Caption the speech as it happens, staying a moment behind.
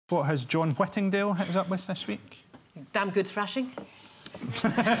What has John Whittingdale hit us up with this week? Damn good thrashing.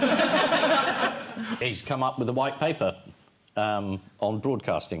 He's come up with a white paper on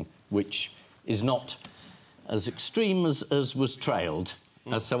broadcasting, which is not as extreme as was trailed.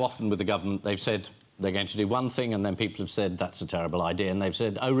 As so often with the government, they've said they're going to do one thing, and then people have said, that's a terrible idea, and they've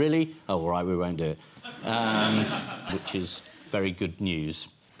said, oh, really? Oh, all right, we won't do it. Which is very good news.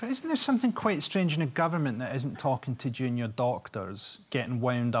 But isn't there something quite strange in a government that isn't talking to junior doctors, getting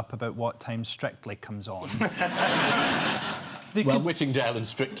wound up about what time Strictly comes on? Well, Whittingdale and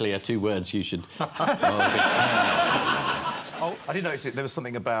Strictly are two words you should... Oh, I did notice there was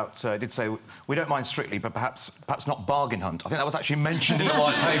something about... it did say, we don't mind Strictly, but perhaps not Bargain Hunt. I think that was actually mentioned in the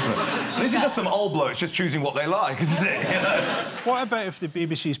white paper. This is just some old blokes just choosing what they like, isn't it? You know? What about if the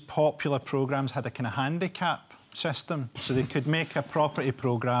BBC's popular programmes had a kind of handicap system, so they could make a property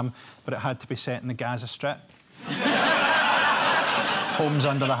programme, but it had to be set in the Gaza Strip? Homes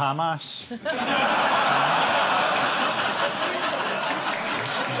under the Hamas.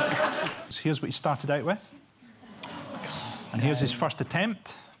 So here's what he started out with. And here's his first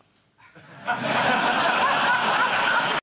attempt.